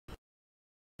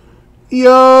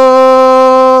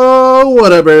Yo,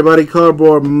 what up, everybody?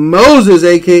 Cardboard Moses,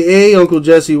 aka Uncle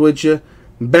Jesse, with you.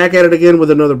 Back at it again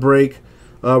with another break.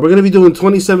 We're going to be doing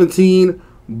 2017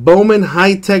 Bowman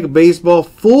High-Tech Baseball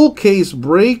full case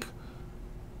break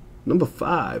number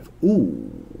 5.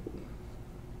 Ooh,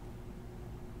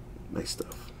 nice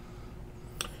stuff.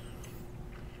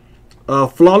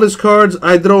 Flawless cards,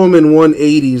 I throw them in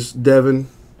 180s, Devin.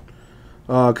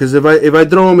 Because if I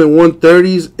throw them in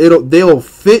 130s, they'll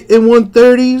fit in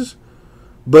 130s,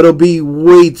 but it'll be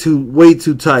way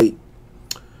too tight.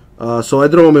 So I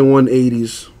throw them in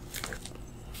 180s.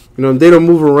 You know, they don't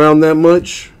move around that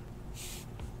much,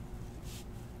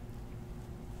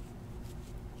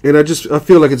 and I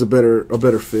feel like it's a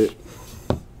better fit.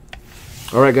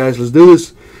 All right, guys, let's do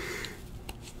this.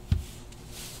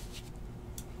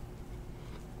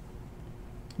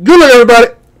 Good luck, everybody.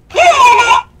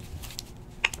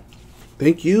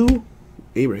 Thank you,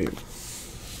 Abraham.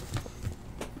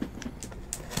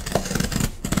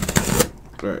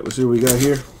 All right, let's see what we got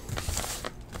here.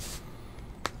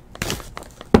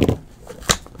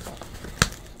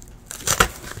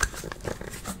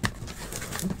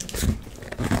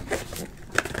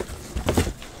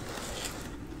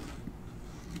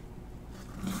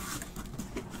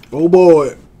 Oh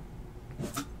boy.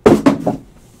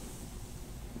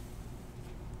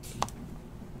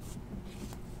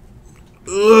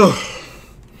 Ugh.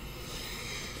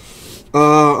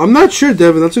 I'm not sure,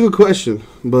 Devin. That's a good question,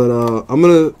 but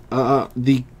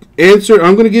the answer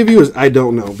I'm gonna give you is I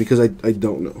don't know, because I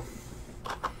don't know.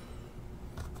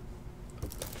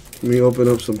 Let me open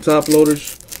up some top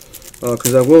loaders,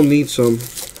 because I will need some.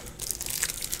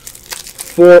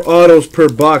 4 autos per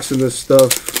box in this stuff,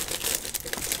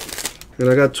 and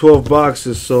I got 12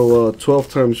 boxes, so 12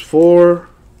 times 4.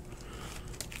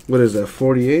 What is that?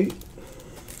 48.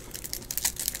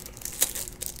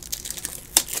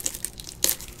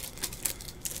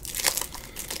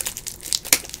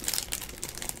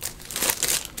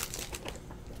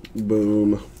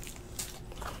 Boom.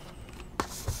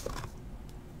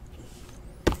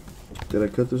 Did I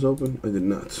cut this open? I did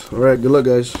not. Alright, good luck,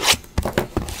 guys.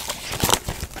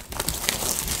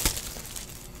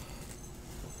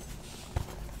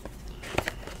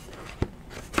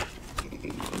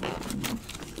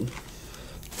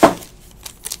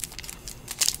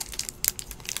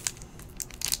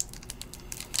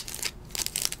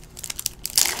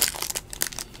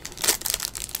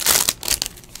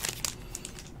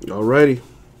 Alrighty.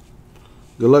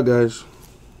 Good luck, guys.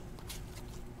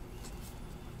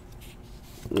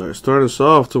 Alright, start us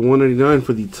off to 189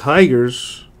 for the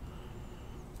Tigers.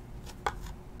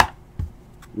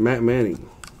 Matt Manning.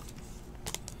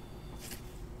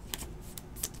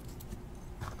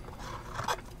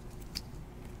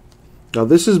 Now,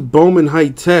 this is Bowman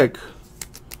High-Tech,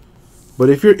 but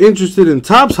if you're interested in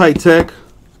Topps High-Tech,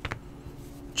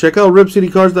 check out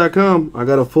ripcitycards.com. I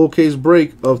got a full case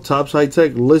break of Topps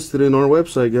High-Tech listed in our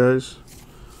website, guys.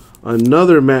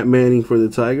 Another Matt Manning for the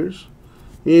Tigers.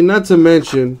 And not to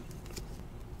mention,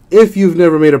 if you've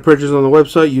never made a purchase on the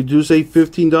website, you do save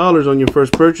 $15 on your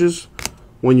first purchase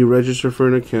when you register for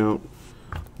an account.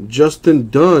 Justin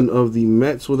Dunn of the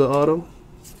Mets with the auto.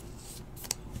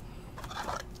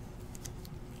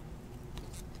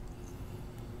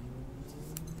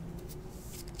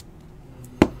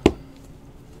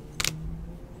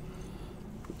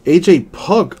 A.J.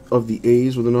 Pug of the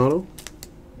A's with an auto.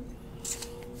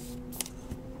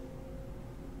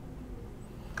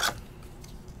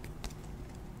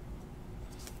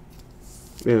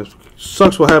 Yeah,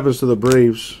 sucks what happens to the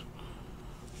Braves.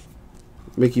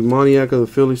 Mickey Moniak of the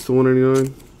Phillies to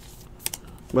 189.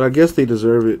 But I guess they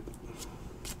deserve it.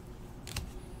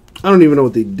 I don't even know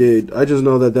what they did. I just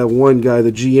know that one guy,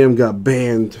 the GM, got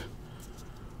banned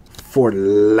for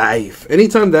life.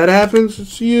 Anytime that happens,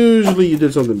 it's usually you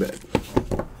did something bad.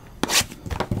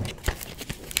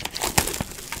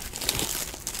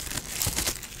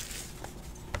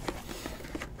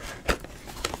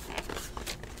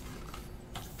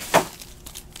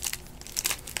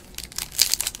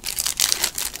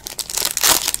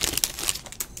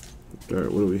 All right,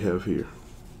 what do we have here?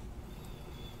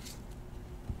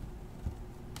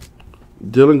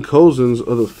 Dylan Cousins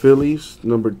of the Phillies,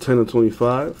 number 10 of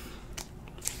 25.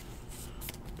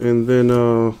 And then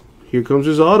here comes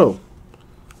his auto.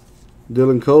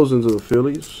 Dylan Cousins of the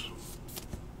Phillies.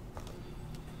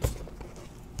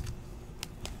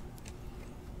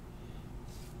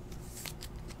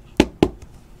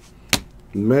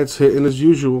 Mets hitting as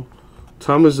usual.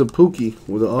 Thomas Zapuki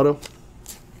with the auto.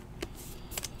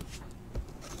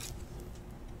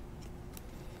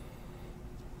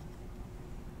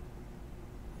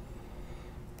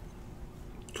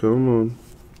 Come on.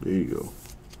 There you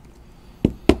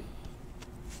go.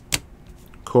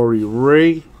 Corey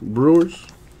Ray, Brewers.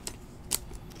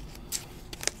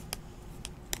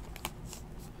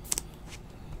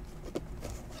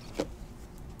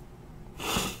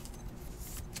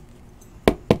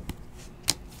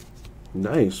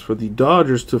 Nice. For the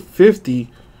Dodgers to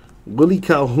 50, Willie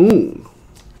Calhoun.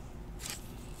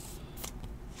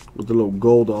 With the little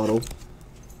gold auto.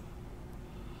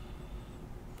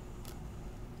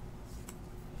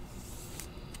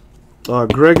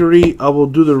 Gregory, I will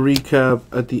do the recap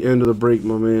at the end of the break,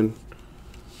 my man.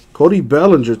 Cody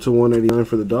Bellinger to 189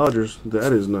 for the Dodgers.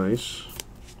 That is nice.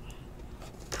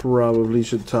 Probably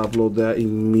should top load that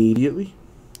immediately.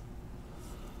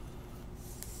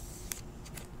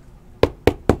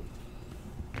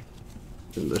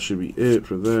 And that should be it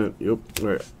for that. Yep. All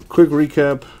right. Quick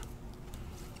recap.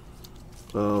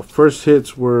 First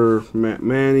hits were Matt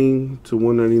Manning to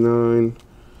 199.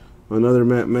 Another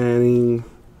Matt Manning.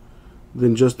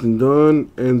 Then Justin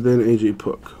Dunn. And then AJ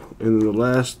Puk. And then the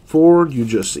last four you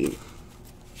just seen.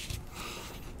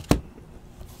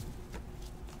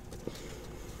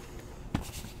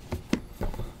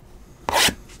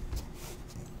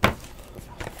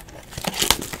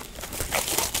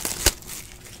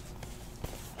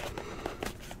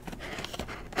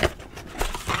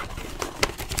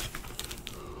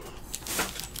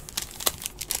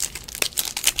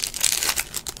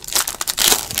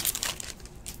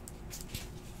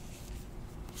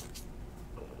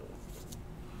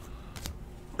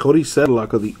 Cody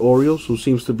Sedlock of the Orioles, who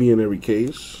seems to be in every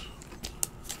case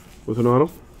with an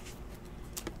auto.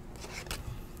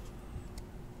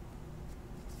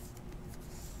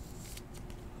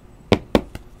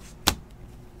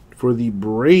 For the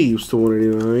Braves to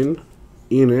 189,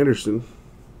 Ian Anderson.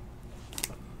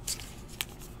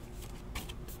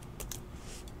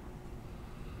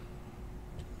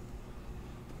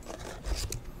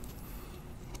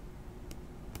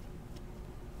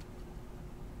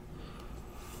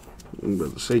 I'm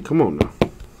about to say, come on now.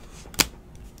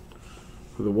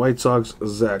 For the White Sox,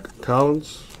 Zach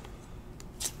Collins.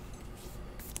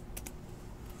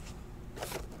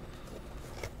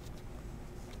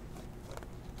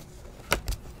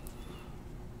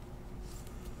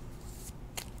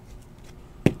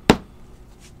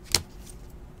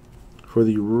 For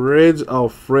the Reds,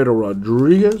 Alfredo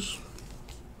Rodriguez.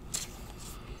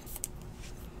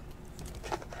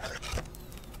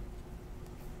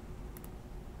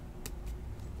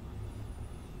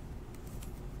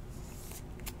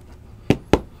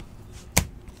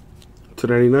 To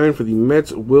 99 for the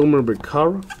Mets, Wilmer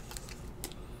Becerra.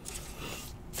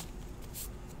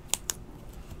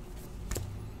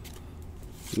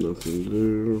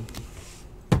 Nothing there.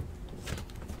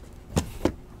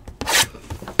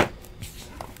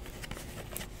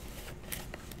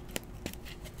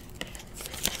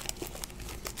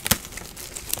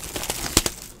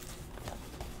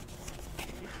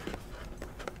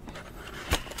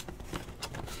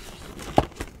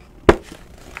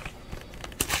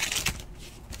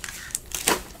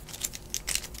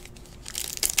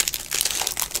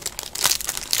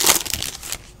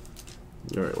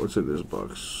 All right, what's in this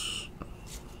box?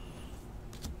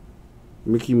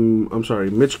 Mitch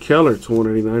Keller to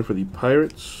 189 for the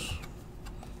Pirates.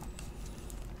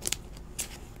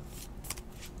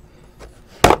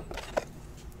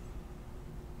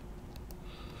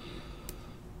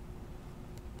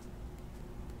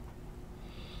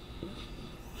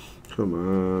 Come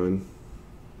on.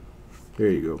 There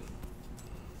you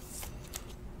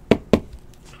go.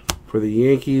 For the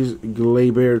Yankees,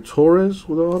 Gleyber Torres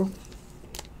with auto.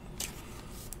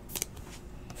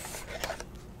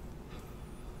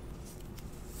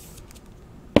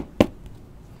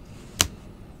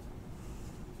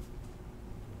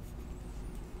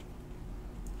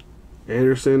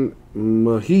 Anderson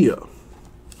Mejia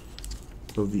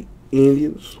of the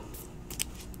Indians.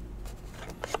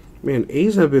 Man,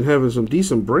 A's have been having some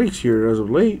decent breaks here as of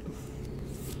late.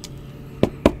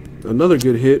 Another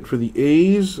good hit for the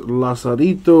A's,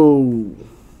 Lazarito.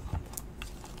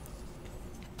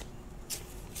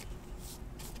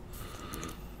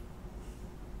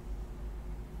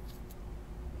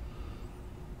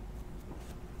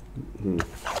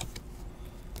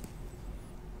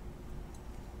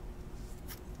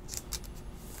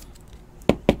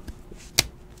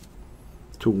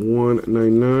 To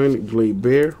 199,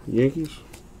 Gleyber, Yankees.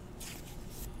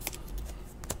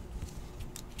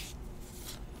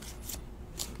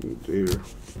 There.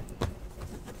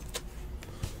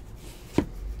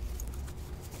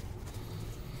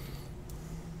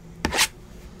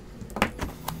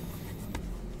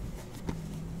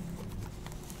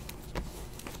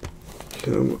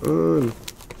 Come on.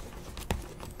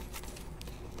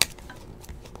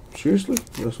 Seriously?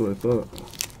 That's what I thought.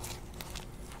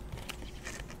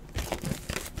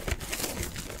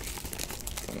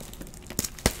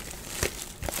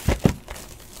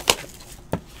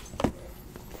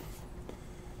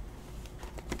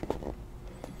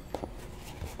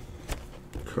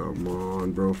 Come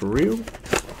on, bro, for real?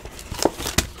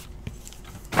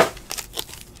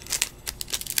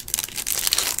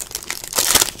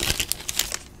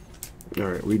 All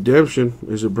right, redemption.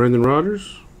 Is it Brendan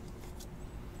Rodgers?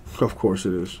 Of course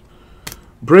it is.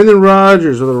 Brendan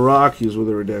Rodgers of the Rockies with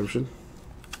a redemption.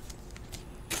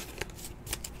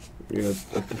 Yeah,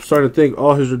 I'm starting to think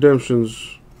all his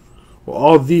redemptions, well,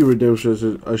 all the redemptions,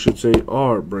 I should say,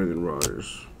 are Brendan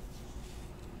Rodgers.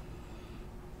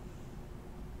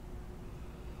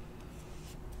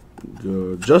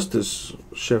 Justice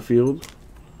Sheffield.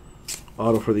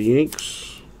 Auto for the Yanks.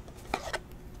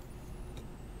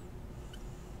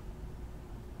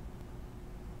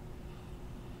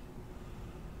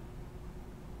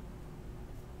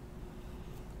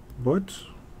 But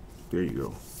there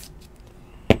you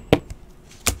go.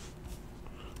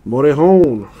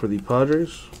 Morejon for the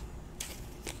Padres.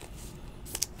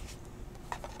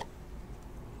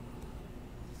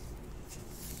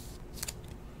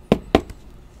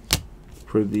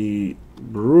 For the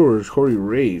Brewers, Corey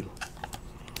Ray.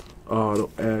 Auto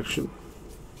action.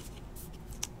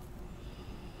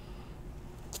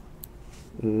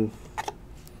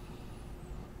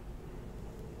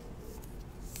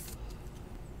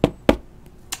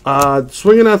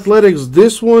 Swinging Athletics.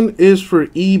 This one is for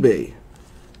eBay.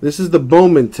 This is the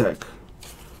Bowman Tech.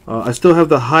 I still have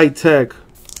the high tech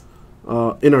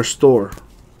in our store.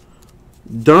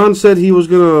 Don said he was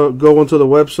gonna go onto the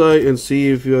website and see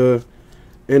if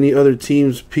any other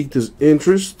teams piqued his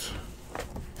interest.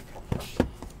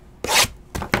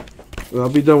 I'll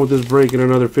be done with this break in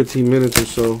another 15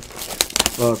 minutes or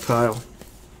so, Kyle.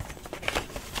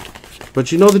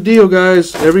 But you know the deal,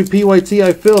 guys. Every PYT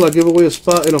I fill, I give away a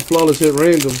spot in a flawless hit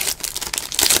random.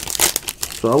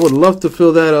 So I would love to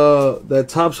fill that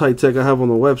Topps High Tech I have on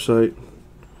the website,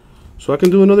 so I can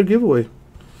do another giveaway.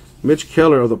 Mitch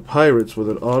Keller of the Pirates with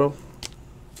an auto.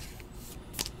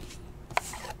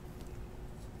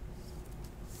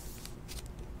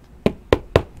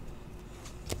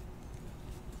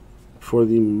 For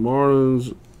the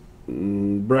Marlins,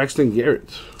 Braxton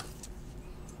Garrett.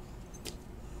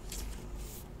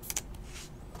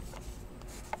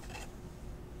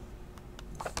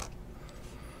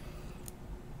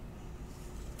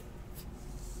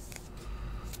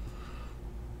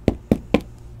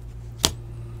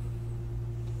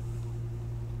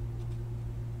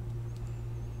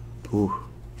 Ooh.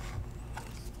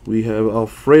 We have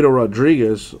Alfredo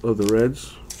Rodriguez of the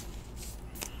Reds.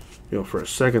 You know, for a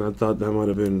second I thought that might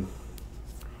have been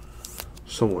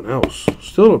someone else.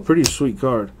 Still a pretty sweet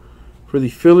card. For the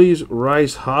Phillies,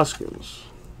 Rice Hoskins.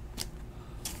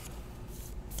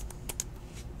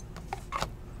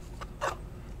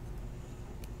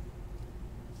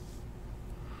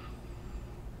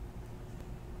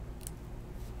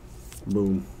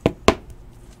 Boom.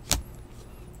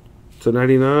 To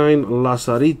 99,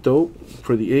 Lazarito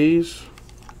for the A's.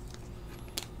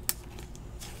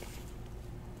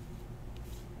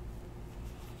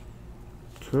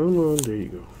 Come on, there you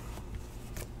go.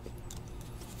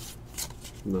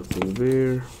 Nothing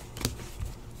there.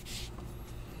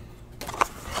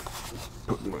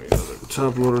 Put my other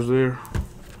top loaders there.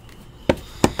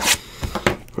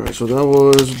 Alright, so that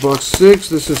was $6.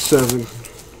 This is $7.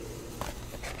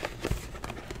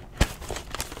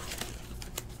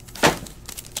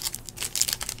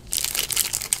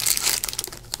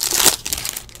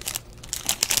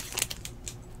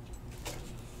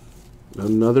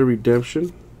 Another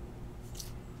redemption.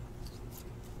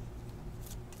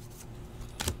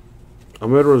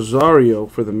 Ahmed Rosario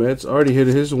for the Mets. Already hit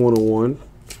his 101. In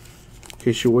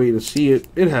case you're waiting to see it,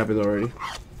 it happened already.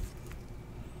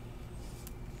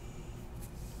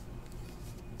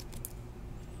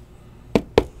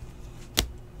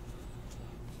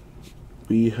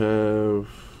 We have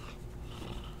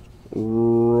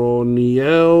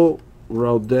Roniel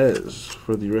Valdez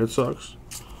for the Red Sox.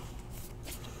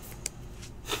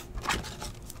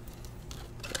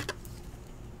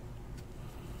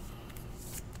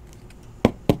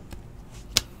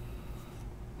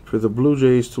 For the Blue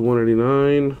Jays to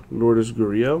 189, Lourdes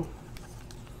Gurriel.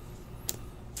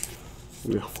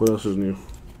 Yeah, what else is new?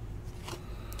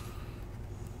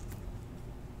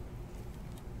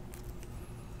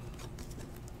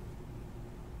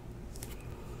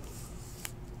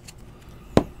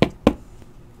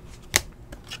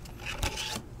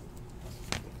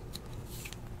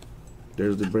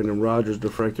 There's the Brendan Rodgers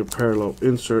diffractor parallel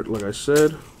insert, like I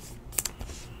said.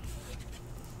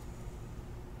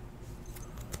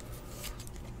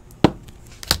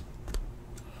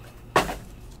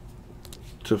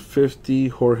 To 50,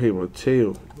 Jorge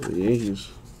Mateo, the Yankees.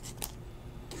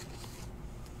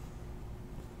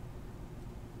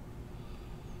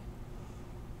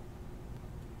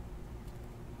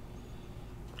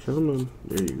 Come on,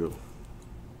 there you go.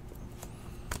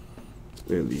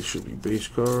 And these should be base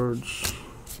cards.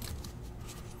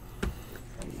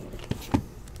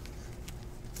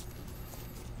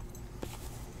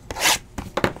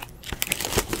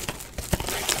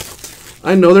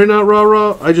 I know they're not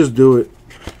raw. I just do it.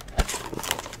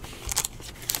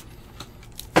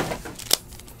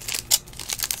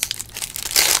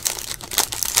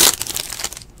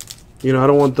 You know, I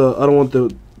don't want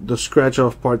the scratch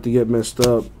off part to get messed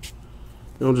up.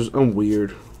 You know, I'm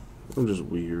weird. I'm just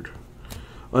weird.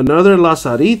 Another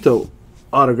Lazarito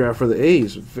autograph for the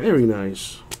A's. Very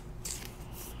nice.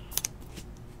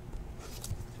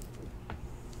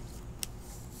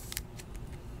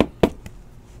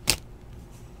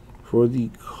 For the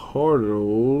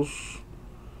Cardinals,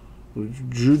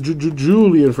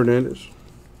 Julian Fernandez.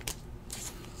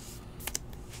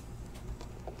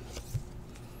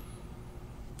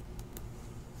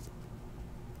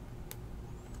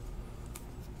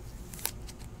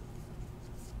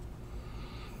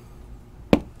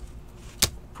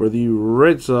 For the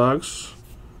Red Sox,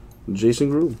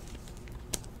 Jason Groom.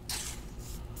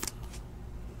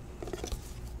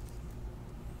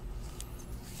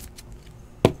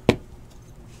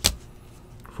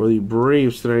 For the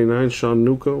Braves, 99, Sean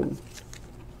Newcomb.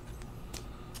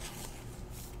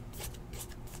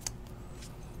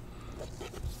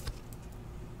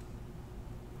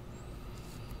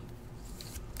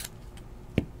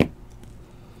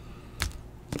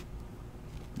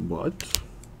 What?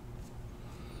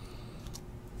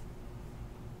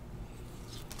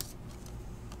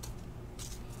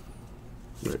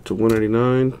 Right, to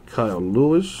 199, Kyle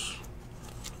Lewis,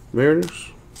 Mariners.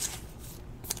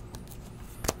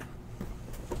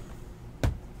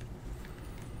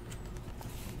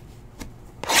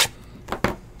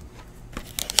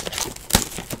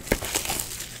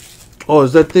 Oh,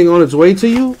 is that thing on its way to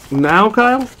you now,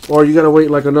 Kyle? Or you gotta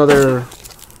wait like another,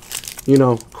 you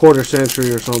know, quarter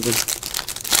century or something?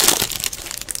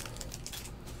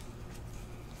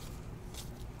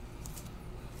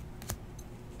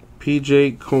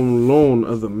 PJ Colon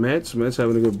of the Mets. Mets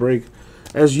having a good break.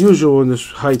 As usual in this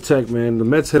high tech, man, the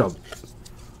Mets hit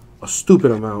a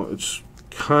stupid amount. It's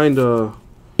kind of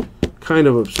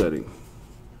upsetting.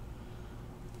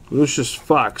 Lucius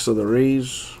Fox of the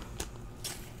Rays.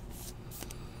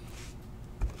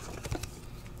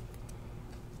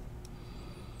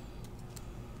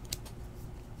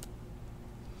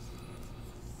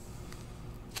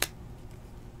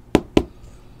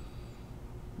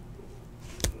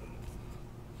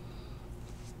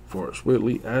 Forrest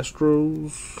Whitley,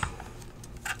 Astros.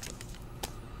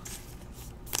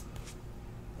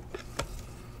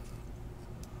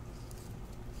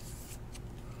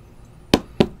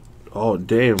 Oh,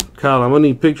 damn. Kyle, I'm going to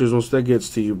need pictures once that gets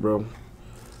to you, bro.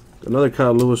 Another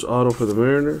Kyle Lewis auto for the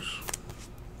Mariners.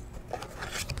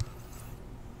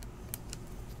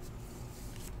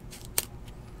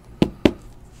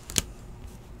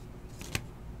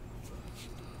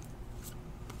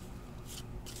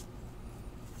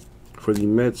 For the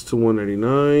Mets to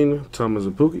 199, Thomas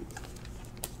Apuki.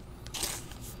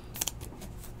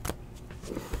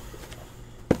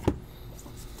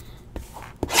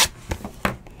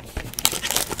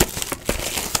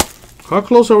 How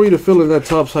close are we to filling that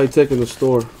Topps High Tech in the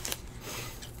store?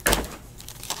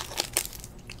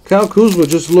 Kyle Kuzma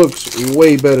just looks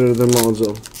way better than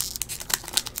Lonzo.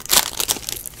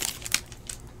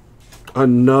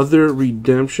 Another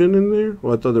redemption in there?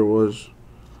 Well, I thought there was.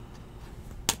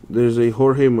 There's a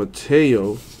Jorge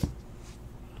Mateo.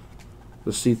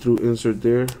 The see-through insert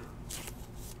there.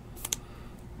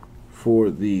 For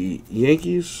the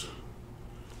Yankees.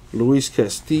 Luis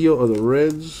Castillo of the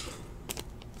Reds.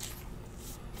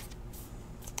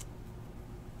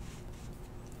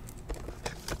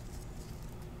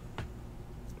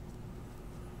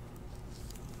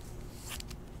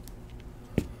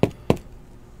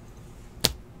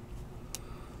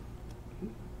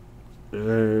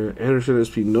 Anderson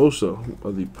Espinosa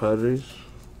of the Padres.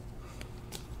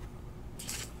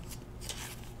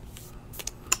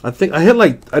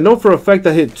 I know for a fact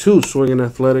I hit 2 swinging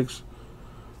athletics.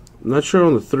 I'm not sure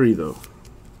on the 3 though.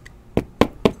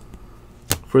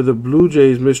 For the Blue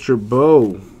Jays, Mr.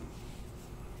 Bo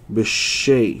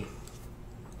Bichette.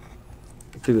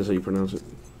 I think that's how you pronounce it.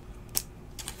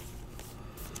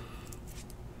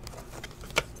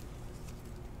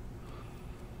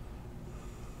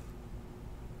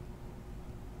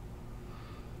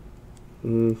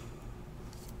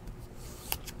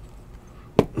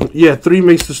 Yeah, 3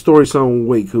 makes the story sound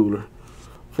way cooler.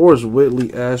 4 is Whitley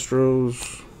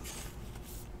Astros.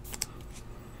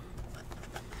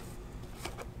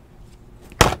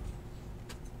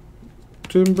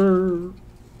 Timber.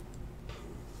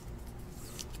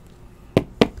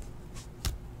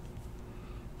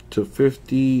 To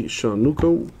 50,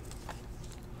 Shanuko.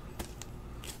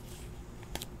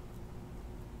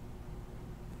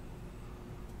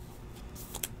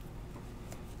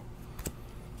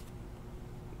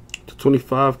 To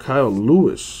 25, Kyle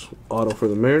Lewis. Auto for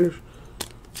the Mariners.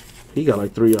 He got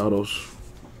like 3 autos.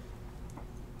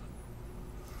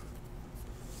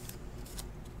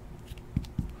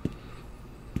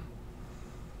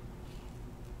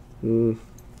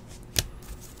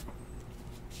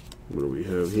 What do we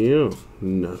have here?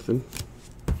 Nothing.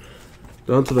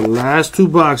 Down to the last 2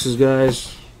 boxes,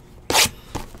 guys.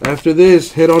 After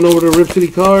this, head on over to Rip City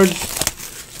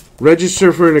Cards.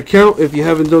 Register for an account if you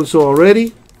haven't done so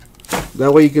already.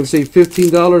 That way you can save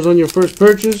 $15 on your first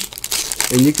purchase.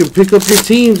 And you can pick up your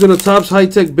teams in a Topps High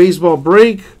Tech baseball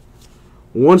break.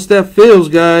 Once that fills,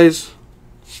 guys,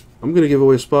 I'm going to give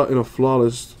away a spot in a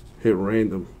flawless hit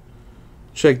random.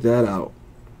 Check that out.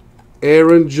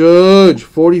 Aaron Judge,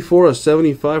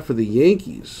 44/75 for the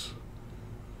Yankees.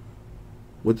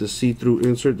 With the see-through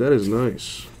insert. That is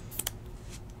nice.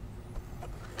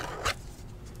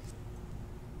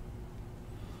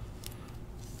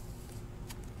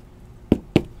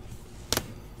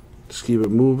 Let's keep it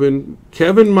moving.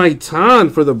 Kevin Maitan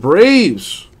for the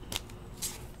Braves.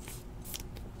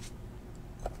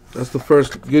 That's the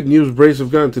first good news Braves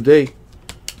have gotten today.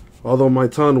 Although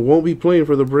Maitan won't be playing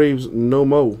for the Braves no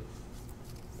more.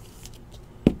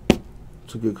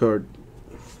 It's a good card.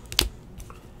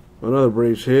 Another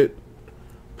Braves hit.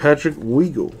 Patrick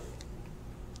Weigel.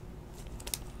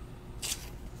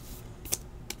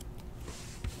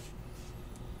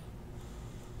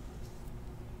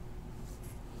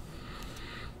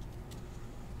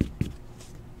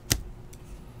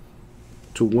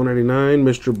 To 199,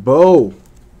 Mr. Bo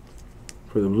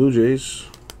for the Blue Jays.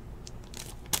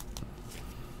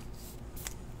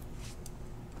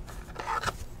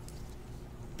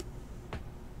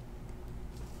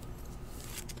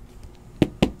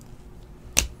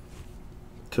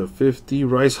 To 50,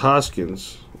 Rice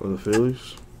Hoskins of the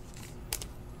Phillies.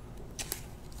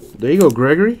 There you go,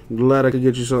 Gregory. I'm glad I could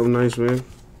get you something nice, man.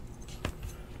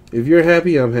 If you're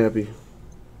happy, I'm happy.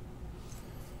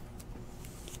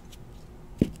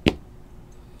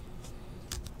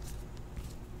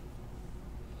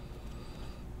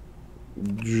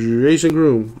 Jason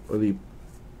Groom of the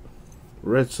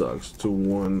Red Sox to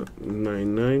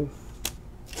 199.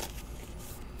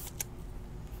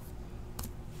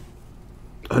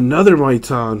 Another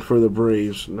Maitan for the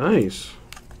Braves. Nice.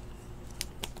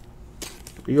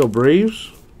 Here you go,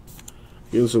 Braves.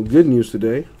 Getting some good news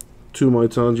today. 2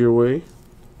 Maitans your way.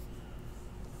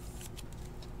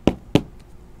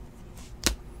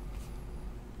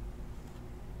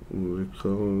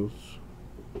 Because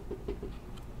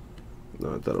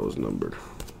no, I thought it was numbered.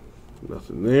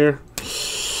 Nothing there.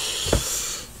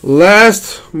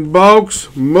 Last box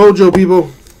mojo,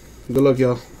 people. Good luck,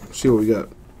 y'all. See what we got.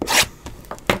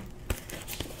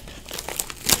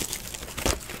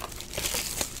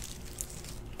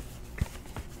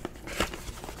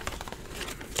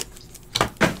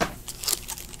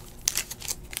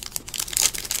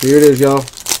 Here it is, y'all.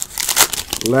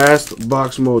 Last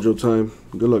box mojo time.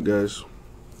 Good luck, guys.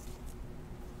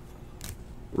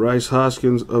 Rice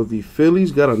Hoskins of the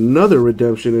Phillies. Got another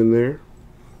redemption in there.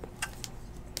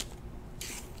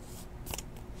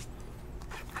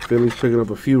 Phillies picking up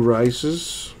a few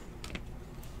Rices.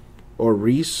 Or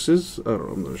Reese's. I don't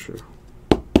know. I'm not sure.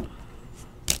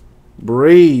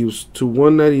 Braves to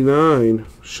 199.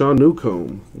 Sean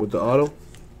Newcomb with the auto.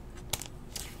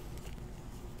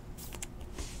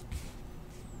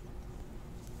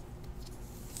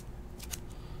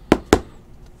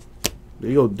 There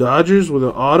you go, Dodgers with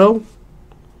an auto.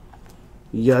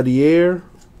 Yadier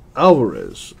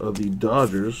Alvarez of the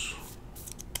Dodgers.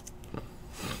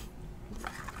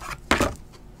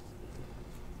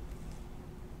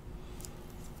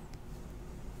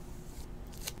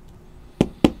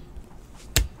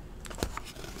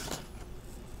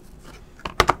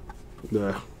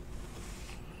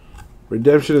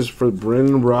 Redemption is for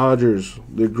Brendan Rodgers,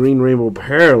 the Green Rainbow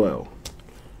Parallel.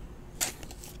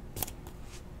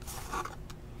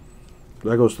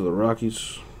 That goes to the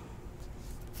Rockies.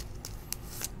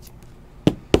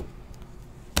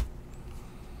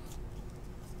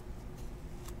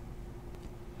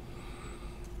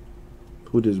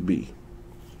 Who does B?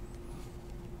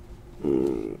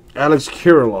 Alex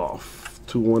Kirilloff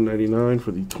to 199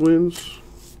 for the Twins.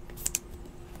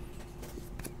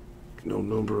 No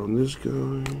number on this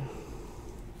guy.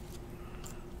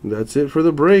 That's it for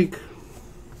the break.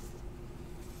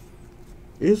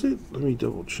 Is it? Let me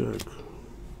double check.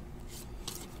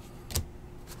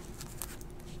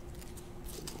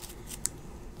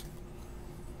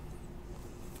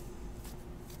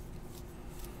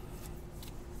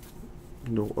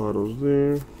 No autos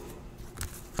there.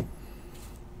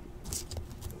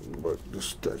 But the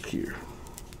stack here.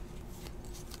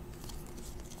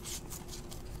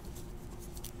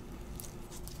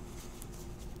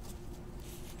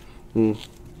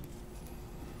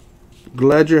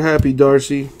 Glad you're happy,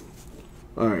 Darcy.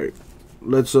 Alright,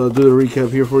 let's do the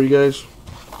recap here for you guys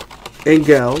and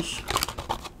gals.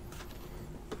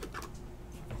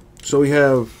 So we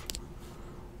have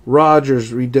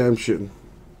Rogers redemption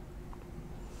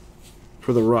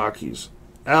for the Rockies.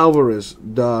 Alvarez,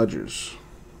 Dodgers.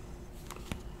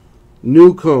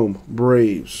 Newcomb,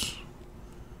 Braves.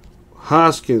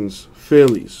 Hoskins,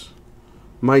 Phillies.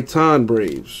 Maitan,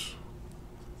 Braves.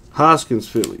 Hoskins,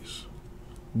 Phillies.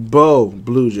 Bo,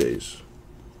 Blue Jays.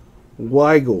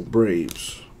 Weigel,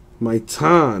 Braves.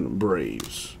 Maitan,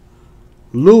 Braves.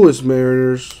 Lewis,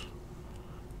 Mariners.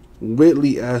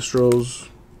 Whitley, Astros.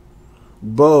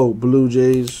 Bo, Blue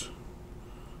Jays.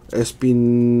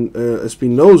 Espinoza,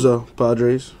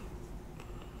 Padres.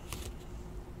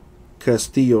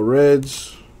 Castillo,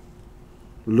 Reds.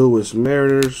 Lewis,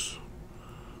 Mariners.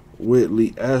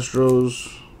 Whitley,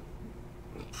 Astros.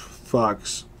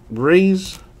 Fox,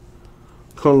 Rays.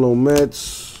 Conlo,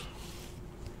 Mets.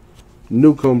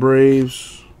 Newcomb,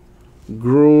 Braves.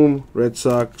 Groom, Red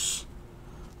Sox.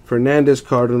 Fernandez,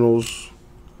 Cardinals.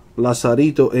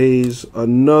 Lazarito, A's.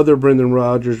 Another Brendan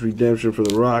Rodgers redemption for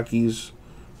the Rockies.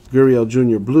 Gurriel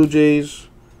Jr., Blue Jays.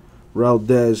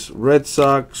 Valdez, Red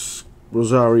Sox.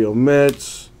 Rosario,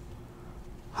 Mets.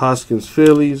 Hoskins,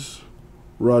 Phillies.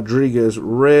 Rodriguez,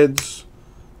 Reds.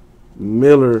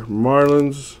 Miller,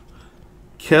 Marlins.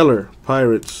 Keller,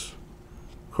 Pirates.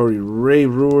 Corey Ray,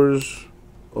 Brewers.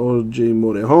 O.J.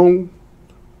 Morejon.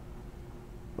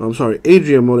 I'm sorry,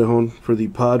 Adrian Morejon for the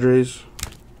Padres.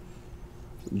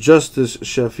 Justice,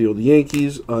 Sheffield,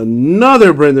 Yankees.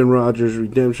 Another Brendan Rodgers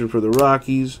redemption for the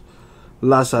Rockies.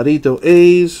 Lazarito,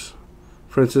 A's.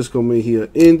 Francisco Mejia,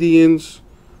 Indians.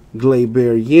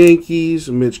 Gleyber, Yankees.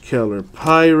 Mitch Keller,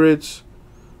 Pirates.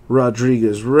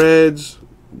 Rodriguez, Reds.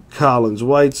 Collins,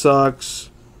 White Sox.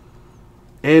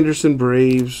 Anderson,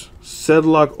 Braves.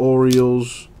 Sedlock,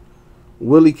 Orioles.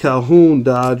 Willie Calhoun,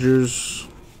 Dodgers.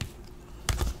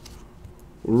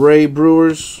 Ray,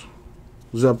 Brewers.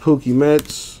 Zapuki,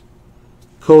 Mets.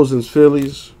 Cousins,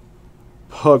 Phillies.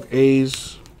 Puck,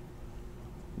 A's.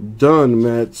 Dunn,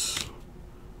 Mets.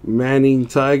 Manning,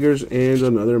 Tigers, and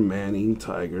another Manning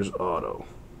Tigers auto.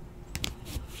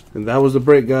 And that was the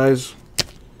break, guys.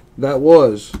 That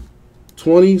was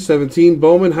 2017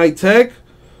 Bowman High Tech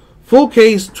full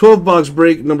case 12 box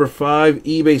break number 5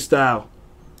 eBay style.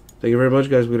 Thank you very much,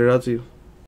 guys. We'll get it out to you.